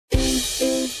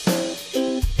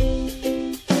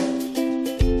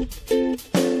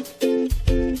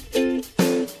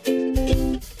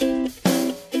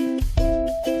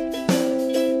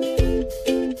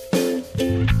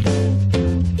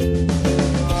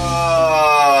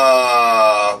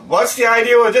what's the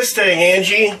idea with this thing,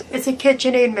 Angie? It's a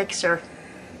KitchenAid mixer.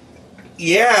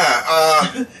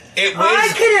 Yeah, it weighs...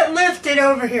 I couldn't lift it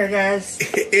over here, guys.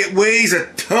 It weighs a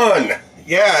ton.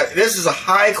 Yeah, this is a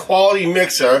high-quality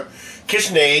mixer,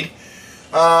 KitchenAid.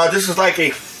 This is like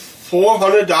a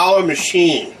 $400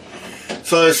 machine.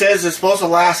 So it says it's supposed to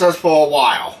last us for a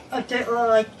while. Up to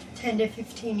like 10 to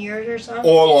 15 years or so?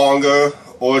 Or longer,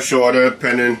 or shorter,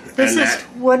 depending on This is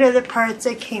one of the parts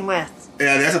it came with.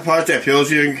 Yeah, that's a part that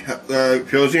fills your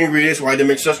ingredients while the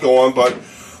mixer's going, but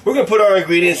we're going to put our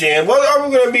ingredients in. What are we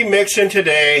going to be mixing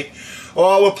today?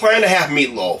 Well, we're planning to have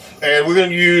meatloaf, and we're going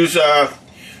to use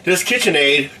this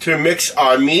KitchenAid to mix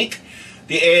our meat,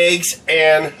 the eggs,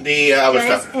 and the other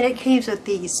stuff. And it came with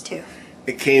these too.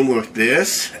 It came with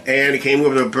this, and it came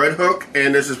with a bread hook,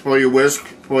 and this is for your whisk,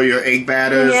 for your egg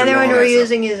batters. And the other one we're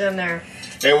using is in there.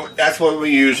 And that's what we're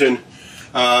using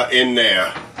in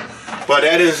there. But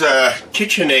that is a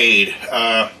KitchenAid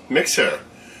mixer.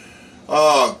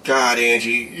 Oh, God,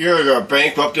 Angie, you're going to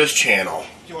bankrupt this channel.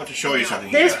 I want to show you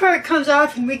something This here. part comes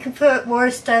off, and we can put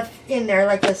more stuff in there,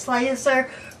 like a slicer,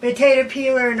 potato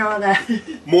peeler, and all that.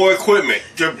 More equipment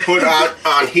to put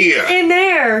on here. In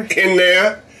there. In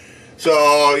there.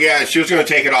 So, yeah, she was going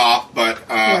to take it off, but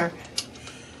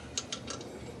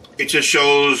it just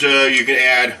shows you can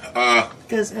add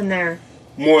goes in there.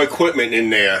 More equipment in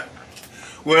there,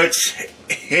 which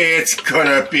it's going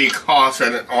to be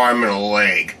costing an arm and a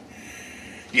leg.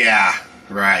 Yeah,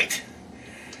 right.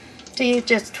 So you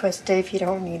just twist it if you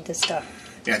don't need the stuff.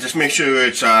 Yeah, just make sure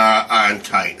it's on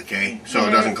tight, okay? So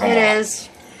it doesn't come off. It is.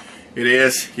 It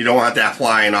is. You don't want that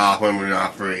flying off when we're in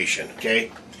operation,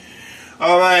 okay?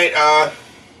 Alright,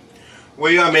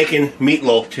 we are making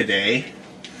meatloaf today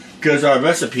because our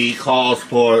recipe calls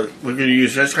for, we're going to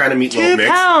use this kind of meatloaf 2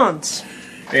 pounds.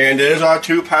 And there's our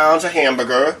 2 pounds of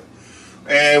hamburger.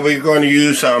 And we're going to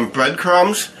use some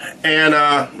breadcrumbs and,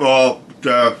 well,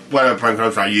 whatever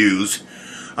breadcrumbs I use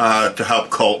to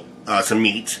help coat some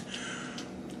meat.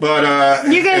 But,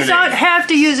 you guys don't have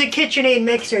to use a KitchenAid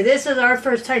mixer. This is our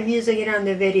first time using it on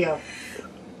the video.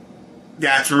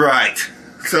 That's right.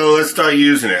 So let's start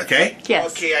using it, okay?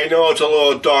 Yes. Okay, I know it's a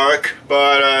little dark,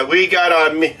 but we got our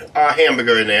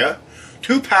hamburger in there.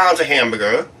 2 pounds of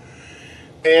hamburger.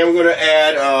 And we're going to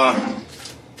add,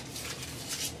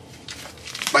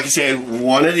 like I said,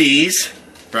 one of these,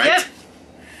 right? Yep.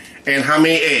 And how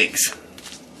many eggs?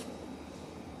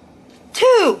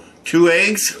 2. 2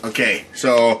 eggs? Okay,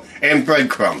 so, and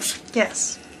breadcrumbs.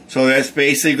 Yes. So that's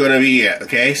basically going to be it,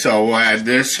 okay? So we'll add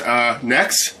this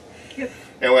next. Yep.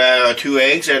 And we'll add our 2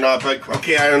 eggs and our breadcrumbs.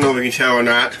 Okay, I don't know if we can tell or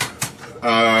not.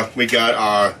 We got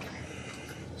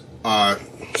our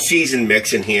seasoned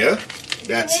mix in here.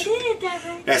 That's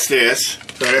this.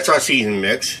 So that's our seasoned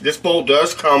mix. This bowl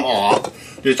does come off.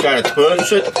 Just gotta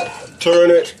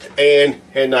turn it, and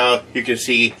now you can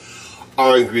see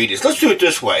our ingredients. Let's do it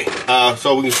this way,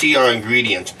 so we can see our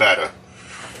ingredients better.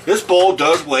 This bowl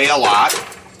does weigh a lot,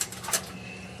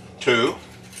 too.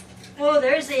 Oh,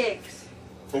 there's the eggs.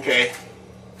 Okay.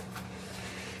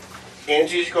 We're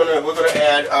gonna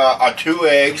add our 2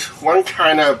 eggs. One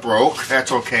kind of broke.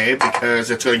 That's okay because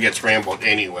it's gonna get scrambled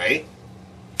anyway.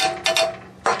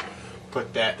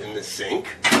 Put that in the sink.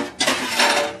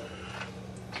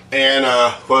 And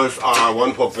where's our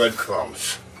 1 for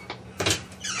breadcrumbs?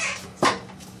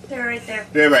 They're right there.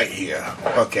 They're right here.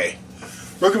 Okay.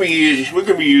 We're gonna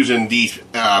be using these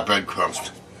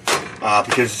breadcrumbs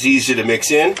because it's easy to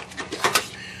mix in.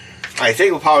 I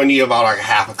think we'll probably need about like a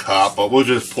half a cup, but we'll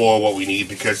just pour what we need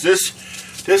because this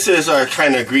is a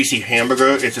kind of greasy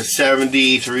hamburger. It's a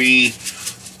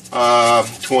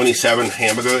 73-27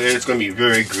 hamburger. It's going to be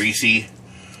very greasy,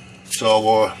 so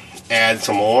we'll add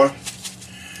some more.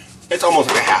 It's almost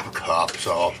like a half a cup,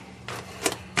 so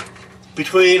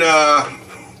between a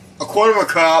quarter of a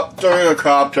cup, third of a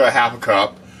cup to a half a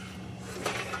cup.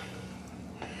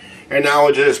 And now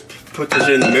we'll just put this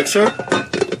in the mixer.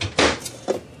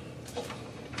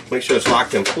 Make sure it's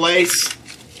locked in place.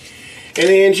 And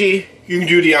Angie, you can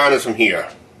do the honors from here.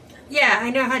 Yeah, I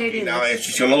know how to do Now this.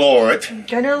 she's going to lower it. I'm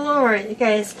gonna lower it, you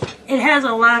guys. It has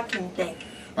a locking thing.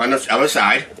 On the other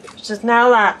side. It's just now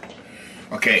locked.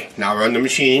 Okay, now run the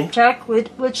machine. Chuck,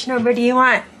 which number do you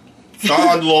want?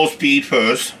 Start on low speed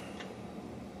first.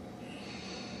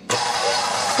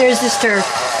 There's the stir.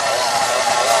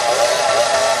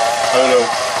 I don't know.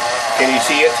 Can you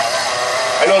see it?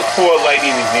 I know it's poor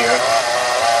lighting in here.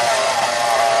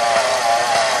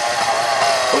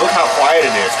 But look how quiet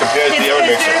it is compared to the other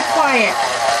mixer. It's very quiet.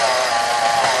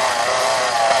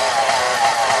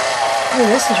 Oh,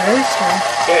 this is really stirring.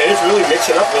 Yeah, it's really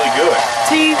mixing up really good.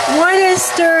 See, one is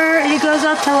stir, it goes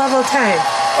up to level 10.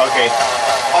 Okay.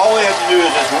 All we have to do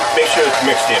is just make sure it's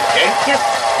mixed in, okay? Yep.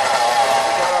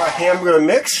 We got our hamburger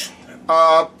mix.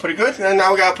 Pretty good. And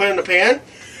now we gotta put it in the pan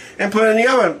and put it in the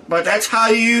oven. But that's how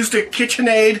you use the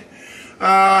KitchenAid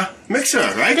mixer,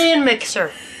 right? Pan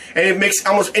mixer. And it makes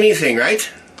almost anything, right?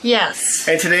 Yes.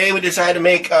 And today we decided to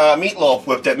make meatloaf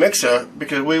with that mixer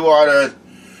because we wanted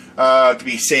to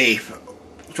be safe,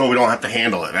 so we don't have to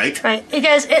handle it, right? Right. You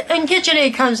guys, and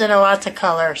KitchenAid comes in lots of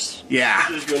colors. Yeah.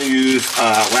 I'm just going to use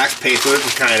wax paper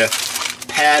to kind of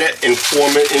pat it and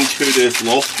form it into this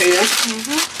loaf pan.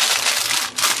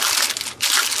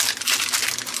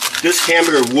 This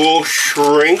hamburger will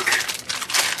shrink.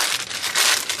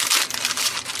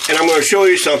 And I'm going to show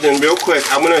you something real quick.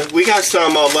 We got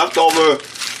some leftover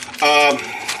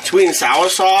sweet and sour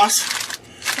sauce.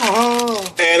 Oh.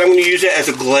 And I'm going to use it as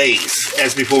a glaze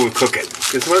as before we cook it.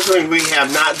 Because one thing we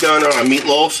have not done on our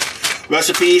meatloaf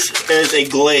recipes is a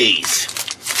glaze.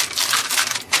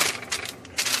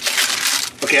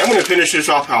 Okay, I'm going to finish this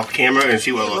off camera and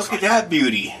see what it looks like. Look at that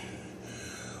beauty.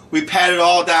 We pat it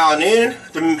all down in.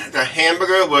 The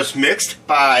hamburger was mixed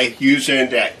by using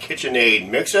that KitchenAid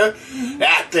mixer.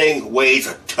 That thing weighs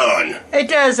a ton. It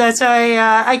does. That's why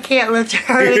I can't lift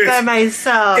it by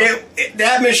myself.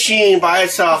 That machine by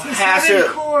itself has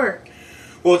 7 quart.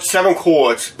 Well, it's 7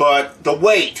 quarts, but the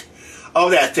weight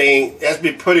of that thing has to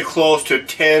be pretty close to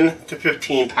 10 to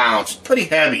 15 pounds. It's pretty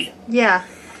heavy. Yeah.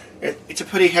 It's a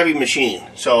pretty heavy machine,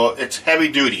 so it's heavy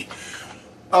duty.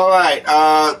 Alright,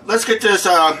 let's get this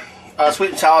sweet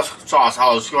and sour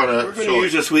sauce. We're going to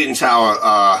use the sweet and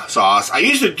sour sauce. I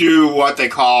used to do what they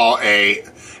call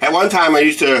at one time I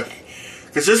used to,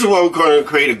 because this is what we're going to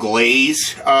create a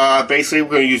glaze. Basically,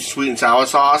 we're going to use sweet and sour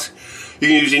sauce. You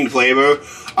can use any flavor.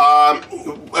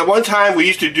 At one time we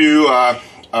used to do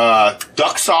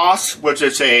duck sauce, which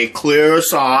is a clear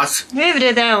sauce. We haven't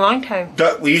did that in a long time.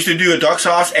 We used to do a duck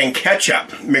sauce and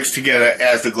ketchup mixed together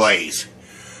as the glaze.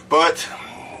 But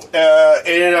it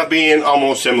ended up being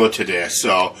almost similar to this.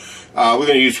 So we're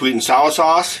going to use sweet and sour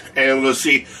sauce, and we'll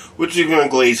see. We're just going to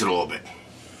glaze it a little bit.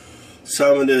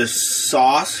 Some of this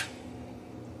sauce.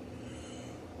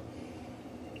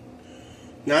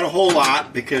 Not a whole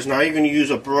lot, because now you're going to use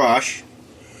a brush,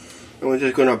 and we're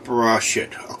just going to brush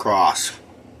it across.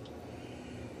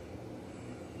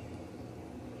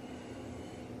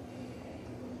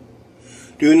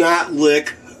 Do not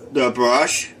lick the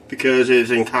brush, because it's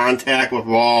in contact with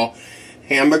raw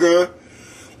hamburger.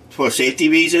 For safety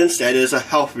reasons, that is a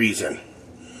health reason.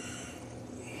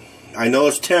 I know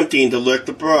it's tempting to lick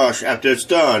the brush after it's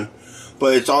done,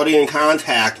 but it's already in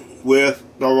contact with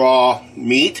the raw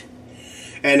meat,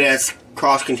 and that's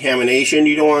cross-contamination.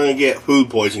 You don't want to get food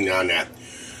poisoning on that.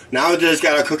 Now we just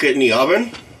got to cook it in the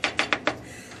oven.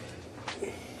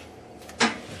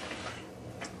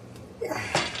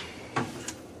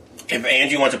 If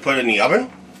Angie wants to put it in the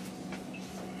oven.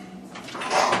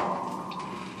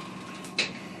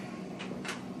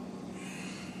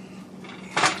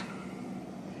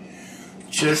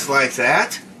 Just like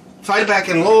that. Slide it back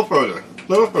in a little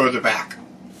further back.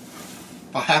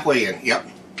 About halfway in, yep.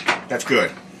 That's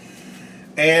good.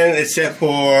 And it's set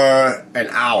for an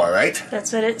hour, right?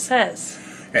 That's what it says.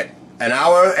 An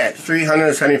hour at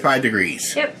 375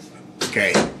 degrees. Yep.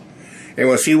 Okay. And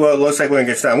we'll see what it looks like when it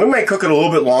gets done. We might cook it a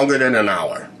little bit longer than an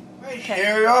hour. Okay.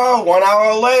 Here we go, 1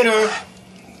 hour later.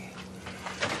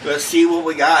 Let's see what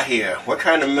we got here. What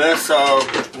kind of mess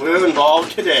we're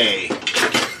involved today.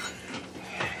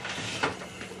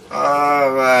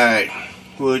 Alright.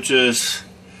 We'll just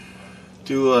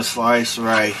do a slice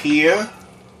right here.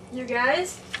 You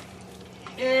guys,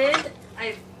 and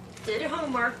I did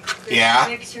homework. This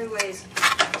mixer weighs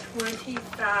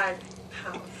 25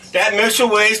 pounds. That mixer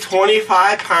weighs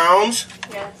 25 pounds?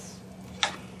 Yes.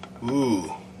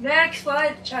 Ooh. Max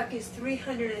watt chuck is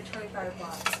 325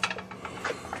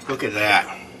 watts. Look at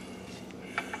that.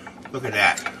 Look at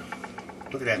that.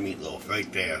 Look at that meatloaf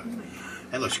right there.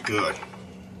 That looks good.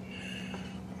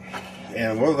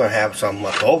 And we're going to have some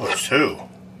leftovers too.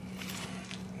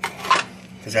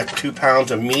 Because that's 2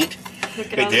 pounds of meat.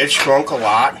 It did shrunk a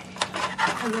lot.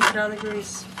 And look at all the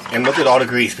grease. And look at all the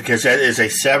grease, because that is a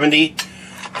 70.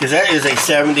 Because that is a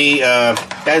 70.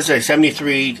 That is a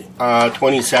 73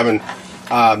 27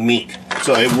 meat.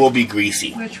 So it will be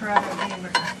greasy. Which we're out of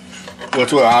hamburger.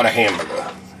 Which we're out of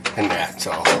hamburger. And that.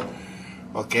 So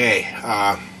okay.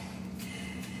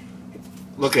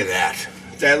 Look at that.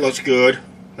 That looks good.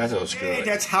 That looks good.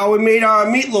 That's how we made our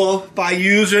meatloaf, by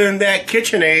using that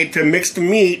KitchenAid to mix the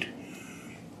meat.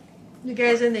 You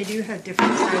guys, and they do have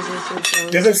different sizes of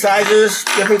those. Different sizes,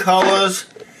 different colors,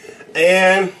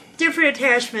 and different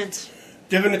attachments.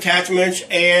 Different attachments,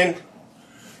 and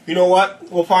you know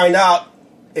what? We'll find out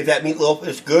if that meatloaf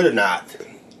is good or not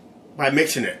by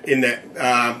mixing it in that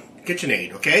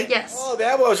KitchenAid, okay? Yes. Oh,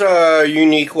 that was a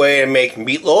unique way to make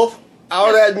meatloaf out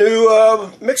of that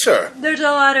new mixer. There's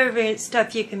a lot of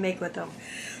stuff you can make with them.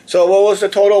 So what was the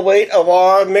total weight of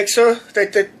our mixer,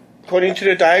 according to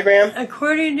the diagram?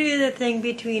 According to the thing,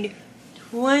 between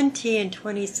 20 and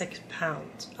 26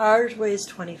 pounds. Ours weighs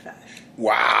 25.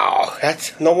 Wow,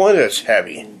 that's no wonder it's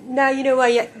heavy. Now you know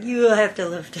why you'll have to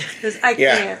lift it, because I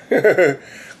can't.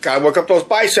 Gotta work up those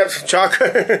biceps, Chuck.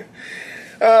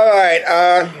 Alright,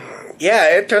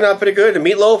 yeah, it turned out pretty good. The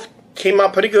meatloaf came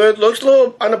out pretty good. Looks a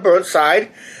little on the burnt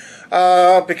side,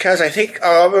 because I think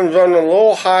our oven's running a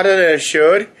little hotter than it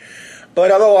should. But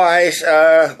otherwise,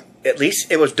 at least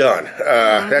it was done.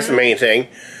 That's the main thing.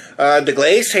 The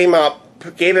glaze came out,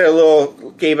 gave it a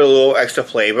little extra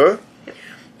flavor.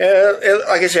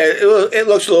 Like I said, it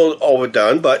looks a little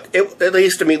overdone, but at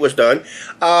least the meat was done.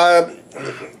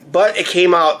 But it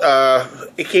came out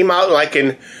like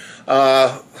in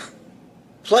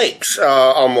flakes,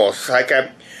 almost. Like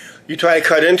you try to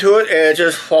cut into it, and it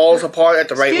just falls apart at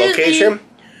the right location.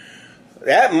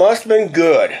 That must have been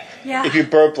good. Yeah. If you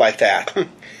burp like that.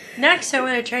 Next, I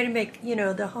want to try to make,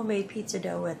 the homemade pizza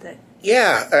dough with it.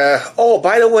 Yeah. Oh,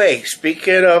 by the way,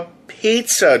 speaking of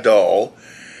pizza dough,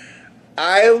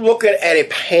 I'm looking at a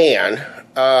pan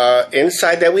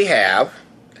inside that we have.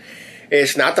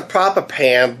 It's not the proper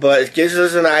pan, but it gives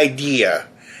us an idea.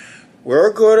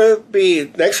 We're going to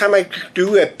be, next time I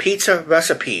do a pizza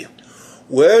recipe,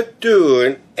 we're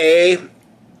doing a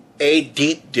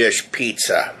deep dish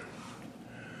pizza.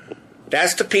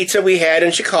 That's the pizza we had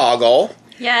in Chicago.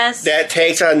 Yes. That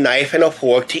takes a knife and a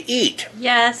fork to eat.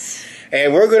 Yes.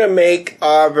 And we're going to make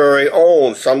our very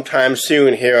own sometime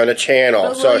soon here on the channel.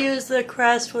 But we'll use the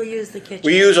crust, we'll use the kitchen.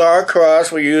 We use our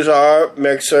crust, we use our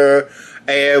mixer,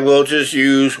 and we'll just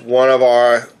use one of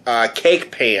our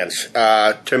cake pans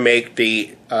to make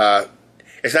the...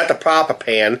 it's not the proper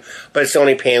pan, but it's the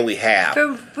only pan we have.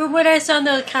 From what I saw in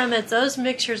those comments, those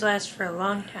mixers last for a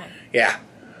long time. Yeah.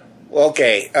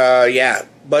 Okay, yeah.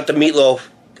 But the meatloaf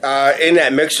in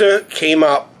that mixer came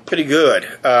out pretty good.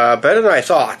 Better than I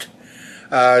thought.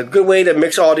 Good way to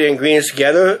mix all the ingredients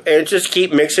together and just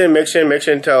keep mixing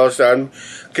until it's done.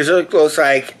 Because it looks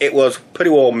like it was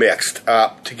pretty well mixed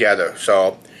up together.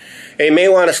 So, and you may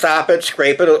want to stop it,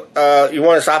 scrape it. You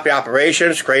want to stop the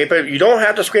operation, scrape it. You don't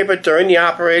have to scrape it during the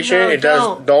operation.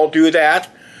 No, don't do that.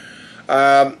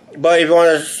 But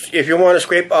if you want to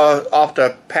scrape off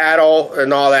the paddle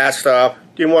and all that stuff,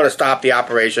 you want to stop the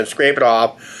operation, scrape it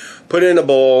off, put it in a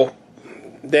bowl,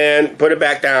 then put it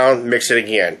back down, mix it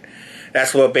again.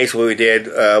 That's what basically we did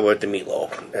with the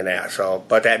meatloaf and that. So,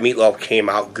 but that meatloaf came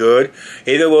out good.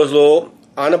 Either was a little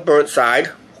on the burnt side,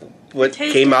 what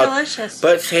came out delicious,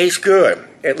 but it tastes good.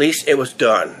 At least it was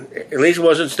done. At least it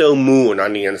wasn't still mooing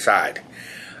on the inside.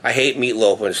 I hate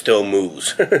meatloaf when it still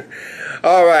moos.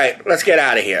 All right, let's get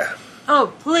out of here.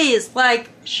 Oh, please like,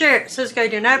 share,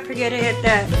 subscribe. Do not forget to hit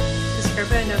that subscribe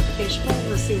button notification bell.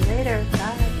 We'll see you later.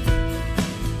 Bye.